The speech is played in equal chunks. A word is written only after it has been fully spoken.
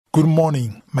Good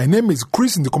morning. My name is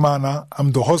NDIKUMANA.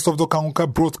 I'm the host of the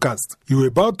KANGUKA broadcast. You're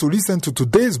about to listen to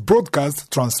today's broadcast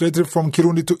translated from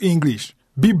Kirundi to English.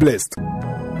 Be blessed.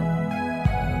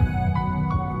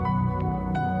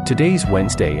 Today's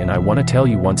Wednesday, and I want to tell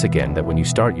you once again that when you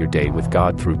start your day with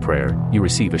God through prayer, you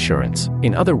receive assurance.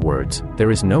 In other words,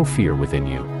 there is no fear within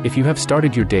you. If you have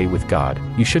started your day with God,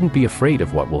 you shouldn't be afraid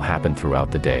of what will happen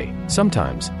throughout the day.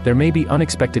 Sometimes, there may be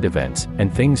unexpected events,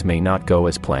 and things may not go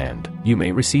as planned. You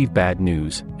may receive bad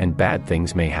news, and bad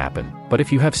things may happen. But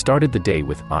if you have started the day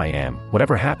with I am,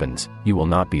 whatever happens, you will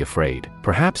not be afraid.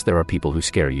 Perhaps there are people who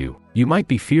scare you. You might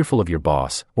be fearful of your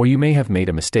boss, or you may have made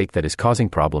a mistake that is causing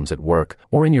problems at work,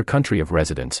 or in your country of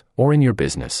residence, or in your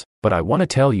business. But I want to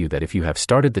tell you that if you have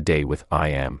started the day with I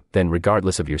am, then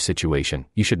regardless of your situation,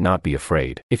 you should not be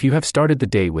afraid. If you have started the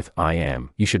day with I am,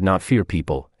 you should not fear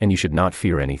people, and you should not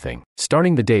fear anything.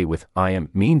 Starting the day with I am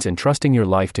means entrusting your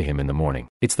life to Him in the morning.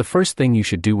 It's the first thing you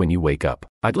should do when you wake up.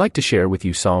 I'd like to share with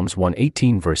you Psalms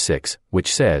 118 verse 6,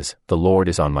 which says, "The Lord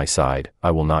is on my side,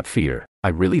 I will not fear." I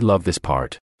really love this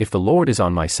part. If the Lord is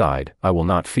on my side, I will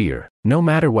not fear. No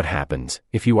matter what happens,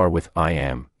 if you are with I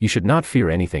am, you should not fear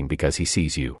anything because He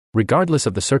sees you. Regardless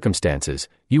of the circumstances,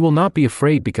 you will not be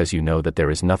afraid because you know that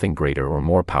there is nothing greater or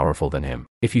more powerful than Him.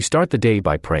 If you start the day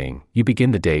by praying, you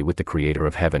begin the day with the Creator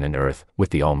of heaven and earth,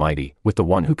 with the Almighty, with the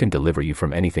one who can deliver you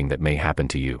from anything that may happen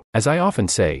to you. As I often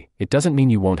say, it doesn't mean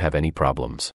you won't have any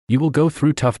problems. You will go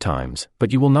through tough times,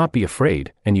 but you will not be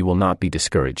afraid, and you will not be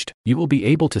discouraged. You will be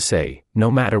able to say,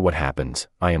 no matter what happens,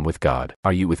 I am with God.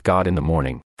 Are you with God in the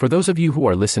morning? For those of you who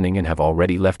are listening and have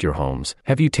already left your homes,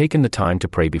 have you taken the time to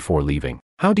pray before leaving?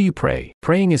 How do you pray?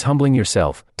 Praying is humbling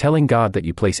yourself, telling God that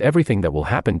you place everything that will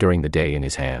happen during the day in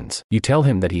His hands. You tell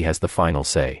Him that He has the final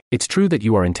say. It's true that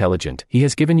you are intelligent. He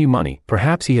has given you money.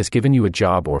 Perhaps He has given you a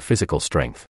job or physical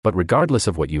strength. But regardless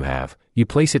of what you have, you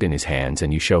place it in His hands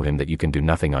and you show Him that you can do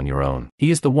nothing on your own.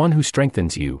 He is the one who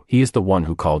strengthens you. He is the one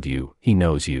who called you. He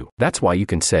knows you. That's why you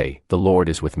can say, "The Lord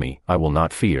is with me. I will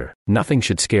not fear." Nothing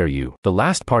should scare you. The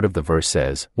last part of the verse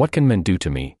says, "What can men do to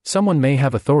me?" Someone may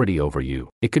have authority over you.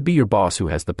 It could be your boss who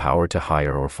has the power to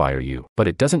hire or fire you. But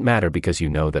it doesn't matter because you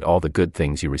know that all the good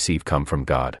things you receive come from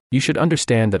God. You should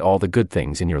understand that all the good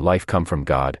things in your life come from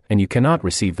God, and you cannot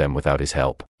receive them without His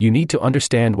help. You need to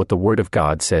understand what the Word of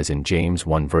God says in James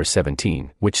 1 verse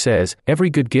 17, which says, "Every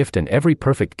good gift and every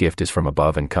perfect gift is from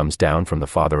above and comes down from the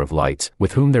Father of lights,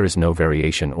 with whom there is no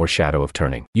variation or shadow of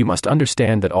turning." You must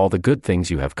understand that all the good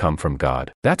things you have come from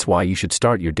God. That's why you should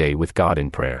start your day with God in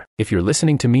prayer. If you're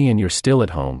listening to me and you're still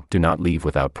at home, do not leave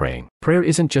without praying. Prayer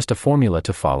isn't just a formula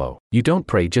to follow. You don't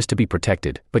pray just to be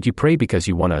protected, but you pray because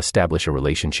you want to establish a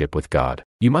relationship with God.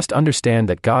 You must understand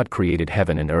that God created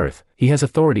heaven and earth. He has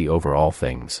authority over all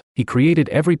things. He created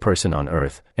every person on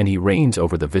earth, and He reigns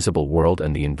over the visible world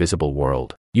and the invisible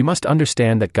world. You must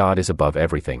understand that God is above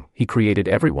everything. He created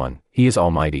everyone. He is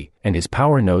almighty, and His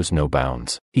power knows no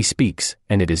bounds. He speaks,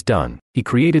 and it is done. He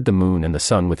created the moon and the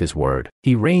sun with His word.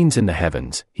 He reigns in the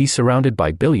heavens. He's surrounded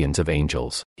by billions of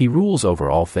angels. He rules over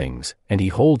all things, and He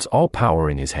holds all power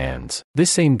in His hands.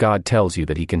 This same God tells you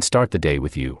that He can start the day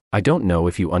with you. I don't know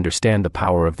if you understand the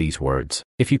power of these words.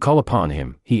 If you call upon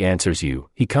Him, He answers you.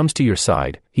 He comes to your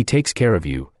side. He takes care of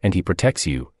you, and He protects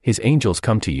you. His angels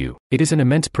come to you. It is an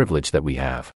immense privilege that we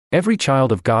have. Every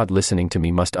child of God listening to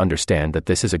me must understand that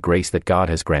this is a grace that God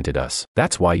has granted us.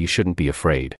 That's why you shouldn't be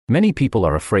afraid. Many people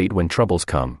are afraid when troubles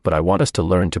come, but I want us to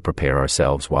learn to prepare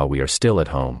ourselves while we are still at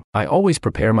home. I always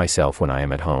prepare myself when I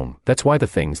am at home. That's why the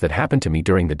things that happen to me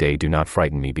during the day do not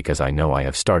frighten me, because I know I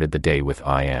have started the day with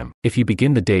I am. If you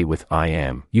begin the day with I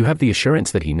am, you have the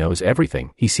assurance that He knows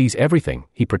everything. He sees everything.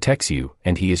 He protects you,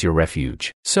 and He is your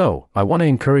refuge. So, I want to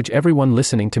encourage everyone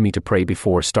listening to me to pray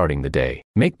before starting the day.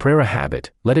 Make prayer a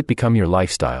habit. Let it become your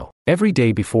lifestyle. Every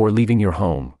day before leaving your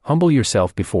home, humble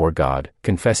yourself before God,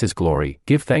 confess His glory,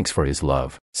 give thanks for His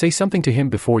love. Say something to Him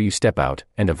before you step out,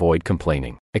 and avoid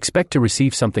complaining. Expect to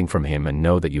receive something from Him and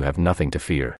know that you have nothing to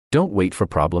fear. Don't wait for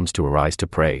problems to arise to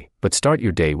pray, but start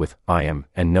your day with I am,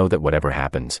 and know that whatever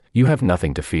happens, you have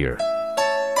nothing to fear.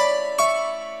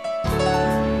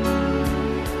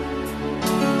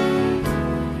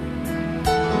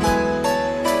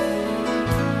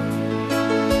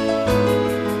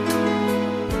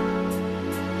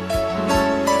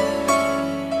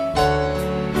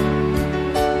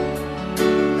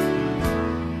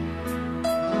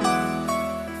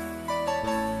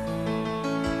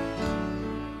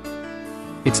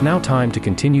 It's It's now time to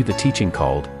continue the teaching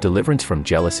called Deliverance from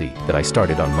Jealousy that I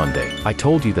started on Monday. I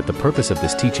told you that the purpose of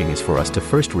this teaching is for us to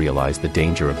first realize the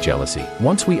danger of jealousy.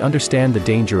 Once we understand the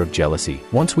danger of jealousy,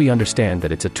 once we understand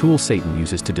that it's a tool Satan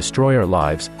uses to destroy our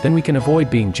lives, then we can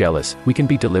avoid being jealous, we can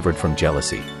be delivered from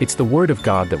jealousy. It's the Word of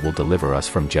God that will deliver us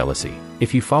from jealousy.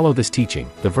 If you follow this teaching,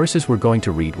 the verses we're going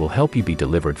to read will help you be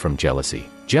delivered from jealousy.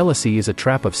 Jealousy is a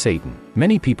trap of Satan.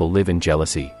 Many people live in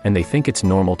jealousy, and they think it's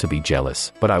normal to be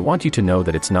jealous. But I want you to know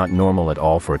that it's not normal at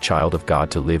all for a child of God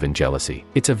to live in jealousy.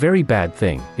 It's a very bad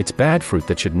thing. It's bad fruit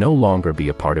that should no longer be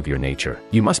a part of your nature.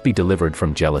 You must be delivered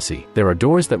from jealousy. There are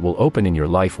doors that will open in your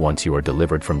life once you are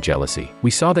delivered from jealousy.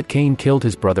 We saw that Cain killed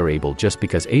his brother Abel just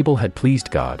because Abel had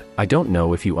pleased God. I don't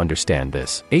know if you understand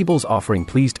this. Abel's offering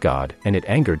pleased God, and it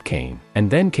angered Cain. And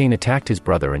then Cain attacked his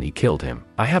brother and he killed him.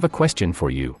 I have a question for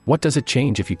you. What does it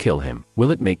change if you kill him?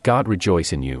 Will it make God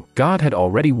rejoice in you? God had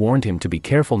already warned him to be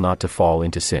careful not to fall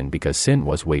into sin because sin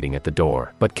was waiting at the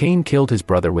door. But Cain killed his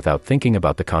brother without thinking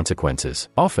about the consequences.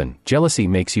 Often, jealousy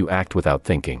makes you act without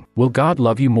thinking. Will God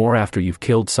love you more after you've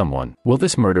killed someone? Will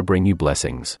this murder bring you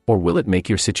blessings? Or will it make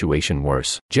your situation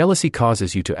worse? Jealousy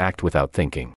causes you to act without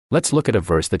thinking. Let's look at a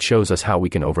verse that shows us how we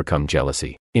can overcome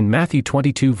jealousy. In Matthew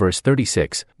 22 verse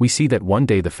 36, we see that one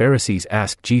day the Pharisees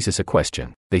asked Jesus a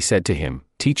question. They said to him,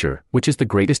 "Teacher, which is the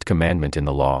greatest commandment in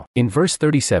the law?" In verse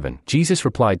 37, Jesus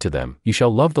replied to them, "You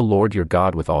shall love the Lord your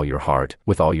God with all your heart,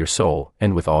 with all your soul,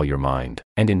 and with all your mind."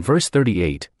 And in verse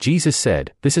 38, Jesus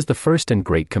said, "This is the first and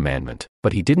great commandment."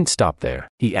 But he didn't stop there.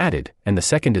 He added, "And the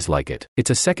second is like it.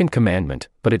 It's a second commandment,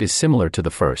 but it is similar to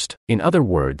the first." In other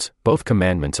words, both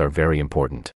commandments are very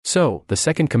important. So, the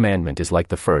second commandment is like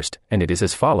the first, and it is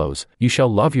as follows: "You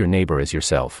shall love your neighbor as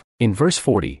yourself." In verse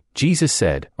 40, Jesus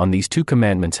said, "On these two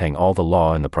commandments hang all the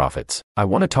law and the prophets." I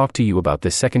want to talk to you about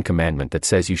this second commandment that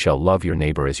says you shall love your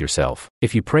neighbor as yourself.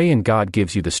 If you pray and God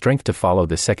gives you the strength to follow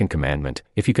this second commandment,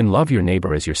 if you can love your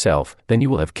neighbor as yourself, then you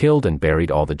will have killed and buried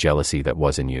all the jealousy that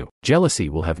was in you. Jealousy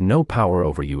will have no power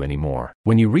over you anymore.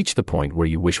 When you reach the point where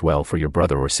you wish well for your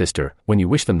brother or sister, when you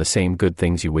wish them the same good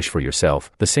things you wish for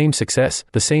yourself, the same success,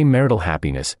 the same marital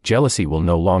happiness, jealousy will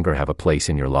no longer have a place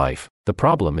in your life. The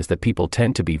problem is that people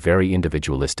tend to be very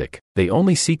individualistic. They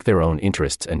only seek their own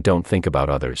interests and don't think about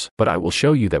others. But I will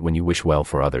show you that when you wish well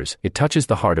for others, it touches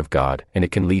the heart of God, and it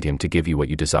can lead Him to give you what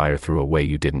you desire through a way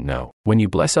you didn't know. When you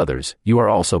bless others, you are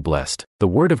also blessed. The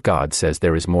Word of God says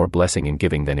there is more blessing in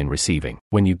giving than in receiving.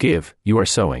 When you give, you are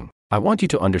sowing. I want you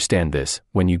to understand this.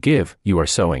 When you give, you are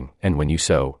sowing, and when you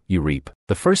sow, you reap.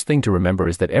 The first thing to remember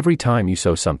is that every time you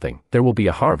sow something, there will be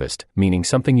a harvest, meaning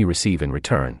something you receive in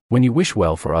return. When you wish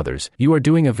well for others, you are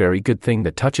doing a very good thing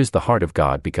that touches the heart of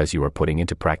God because you are putting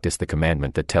into practice the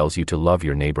commandment that tells you to love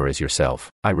your neighbor as yourself.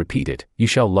 I repeat it, you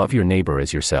shall love your neighbor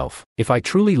as yourself. If I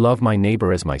truly love my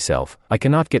neighbor as myself, I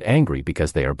cannot get angry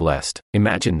because they are blessed.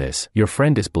 Imagine this, your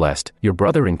friend is blessed, your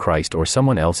brother in Christ or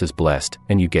someone else is blessed,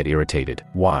 and you get irritated.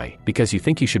 Why? Because you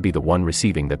think you should be the one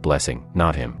receiving that blessing,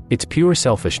 not him. It's pure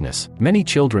selfishness. Many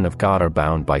children of God are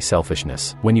bound by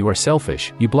selfishness. When you are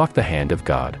selfish, you block the hand of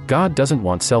God. God doesn't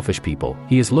want selfish people.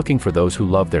 He is looking for those who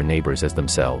love their neighbors as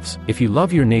themselves. If you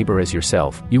love your neighbor as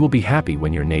yourself, you will be happy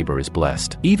when your neighbor is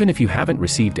blessed. Even if you haven't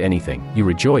received anything, you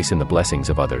rejoice in the blessings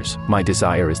of others. My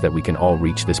desire is that we can all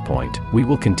reach this point. We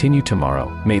will continue tomorrow.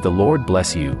 May the Lord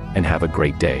bless you, and have a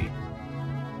great day.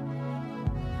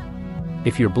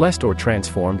 If you're blessed or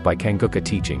transformed by KANGUKA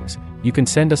teachings, you can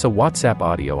send us a WhatsApp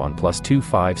audio on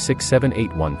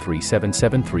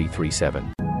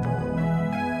 +2567813777337.